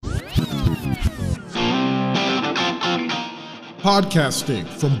Podcasting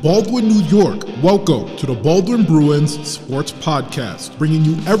from Baldwin, New York, welcome to the Baldwin Bruins Sports Podcast, bringing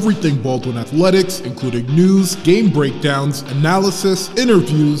you everything Baldwin athletics, including news, game breakdowns, analysis,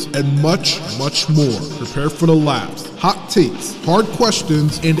 interviews, and much, much more. Prepare for the laughs, hot takes, hard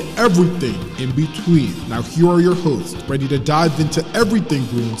questions, and everything in between. Now here are your hosts, ready to dive into everything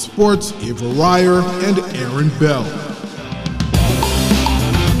Bruins sports, Ava Ryer and Aaron Bell.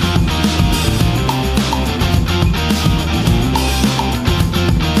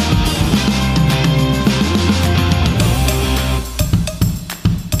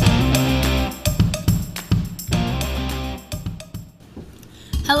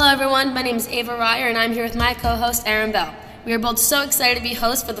 Hello everyone, my name is Ava Ryer and I'm here with my co-host Aaron Bell. We are both so excited to be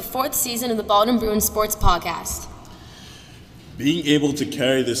hosts for the 4th season of the Baldwin Bruins Sports Podcast. Being able to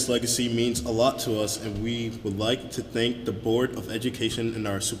carry this legacy means a lot to us, and we would like to thank the Board of Education and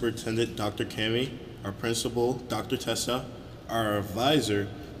our Superintendent, Dr. Cami, our Principal, Dr. Tessa, our Advisor,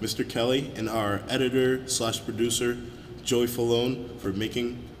 Mr. Kelly, and our Editor/Producer, Joey Falone, for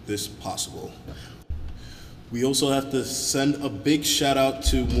making this possible. We also have to send a big shout out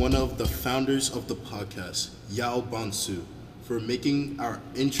to one of the founders of the podcast, Yao Bonsu, for making our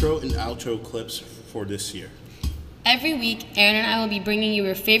intro and outro clips for this year. Every week, Aaron and I will be bringing you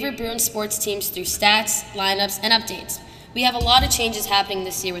your favorite Bruins sports teams through stats, lineups, and updates. We have a lot of changes happening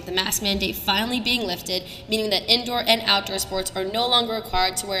this year with the mask mandate finally being lifted, meaning that indoor and outdoor sports are no longer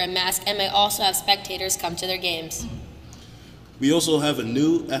required to wear a mask and may also have spectators come to their games. We also have a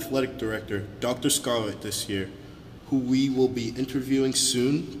new athletic director, Dr. Scarlett, this year, who we will be interviewing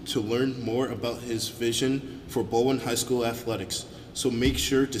soon to learn more about his vision for Baldwin High School athletics, so make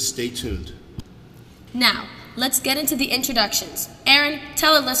sure to stay tuned. Now, let's get into the introductions. Aaron,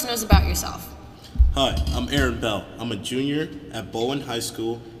 tell our listeners about yourself. Hi, I'm Aaron Bell. I'm a junior at Baldwin High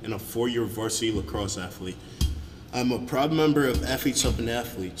School and a 4-year varsity lacrosse athlete. I'm a proud member of Athletes Helping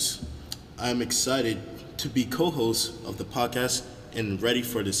Athletes. I'm excited to be co-host of the podcast and ready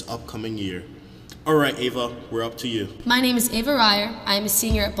for this upcoming year. All right, Ava, we're up to you. My name is Ava Ryer. I am a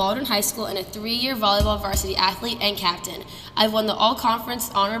senior at Baldwin High School and a 3-year volleyball varsity athlete and captain. I've won the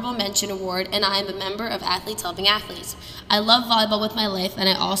All-Conference Honorable Mention Award, and I am a member of Athletes Helping Athletes. I love volleyball with my life, and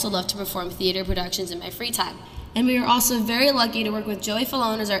I also love to perform theater productions in my free time. And we are also very lucky to work with Joey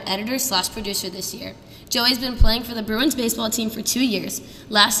Falone as our editor/producer this year. Joey's been playing for the Bruins baseball team for 2 years,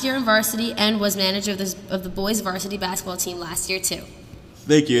 last year in varsity, and was manager of the boys varsity basketball team last year too.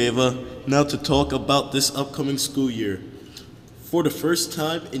 Thank you, Ava. Now to talk about this upcoming school year. For the first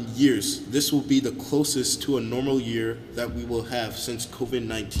time in years, this will be the closest to a normal year that we will have since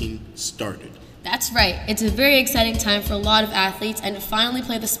COVID-19 started. That's right. It's a very exciting time for a lot of athletes and to finally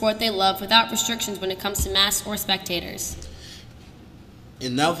play the sport they love without restrictions when it comes to masks or spectators.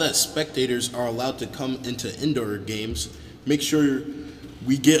 And now that spectators are allowed to come into indoor games, make sure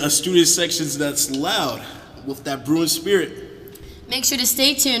we get a student sections that's loud with that Bruin spirit. Make sure to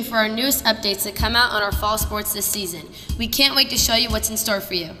stay tuned for our newest updates that come out on our fall sports this season. We can't wait to show you what's in store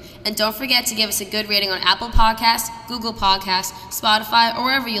for you. And don't forget to give us a good rating on Apple Podcasts, Google Podcasts, Spotify, or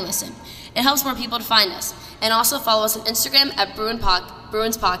wherever you listen. It helps more people to find us. And also follow us on Instagram at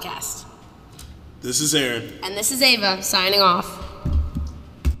Bruins Podcast. This is Aaron. And this is Ava, signing off.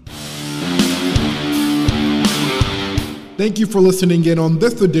 Thank you for listening in on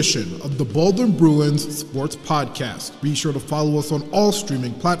this edition of the Baldwin Bruins Sports Podcast. Be sure to follow us on all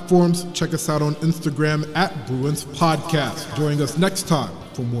streaming platforms. Check us out on Instagram at Bruins Podcast. Join us next time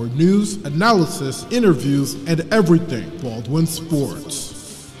for more news, analysis, interviews, and everything Baldwin Sports.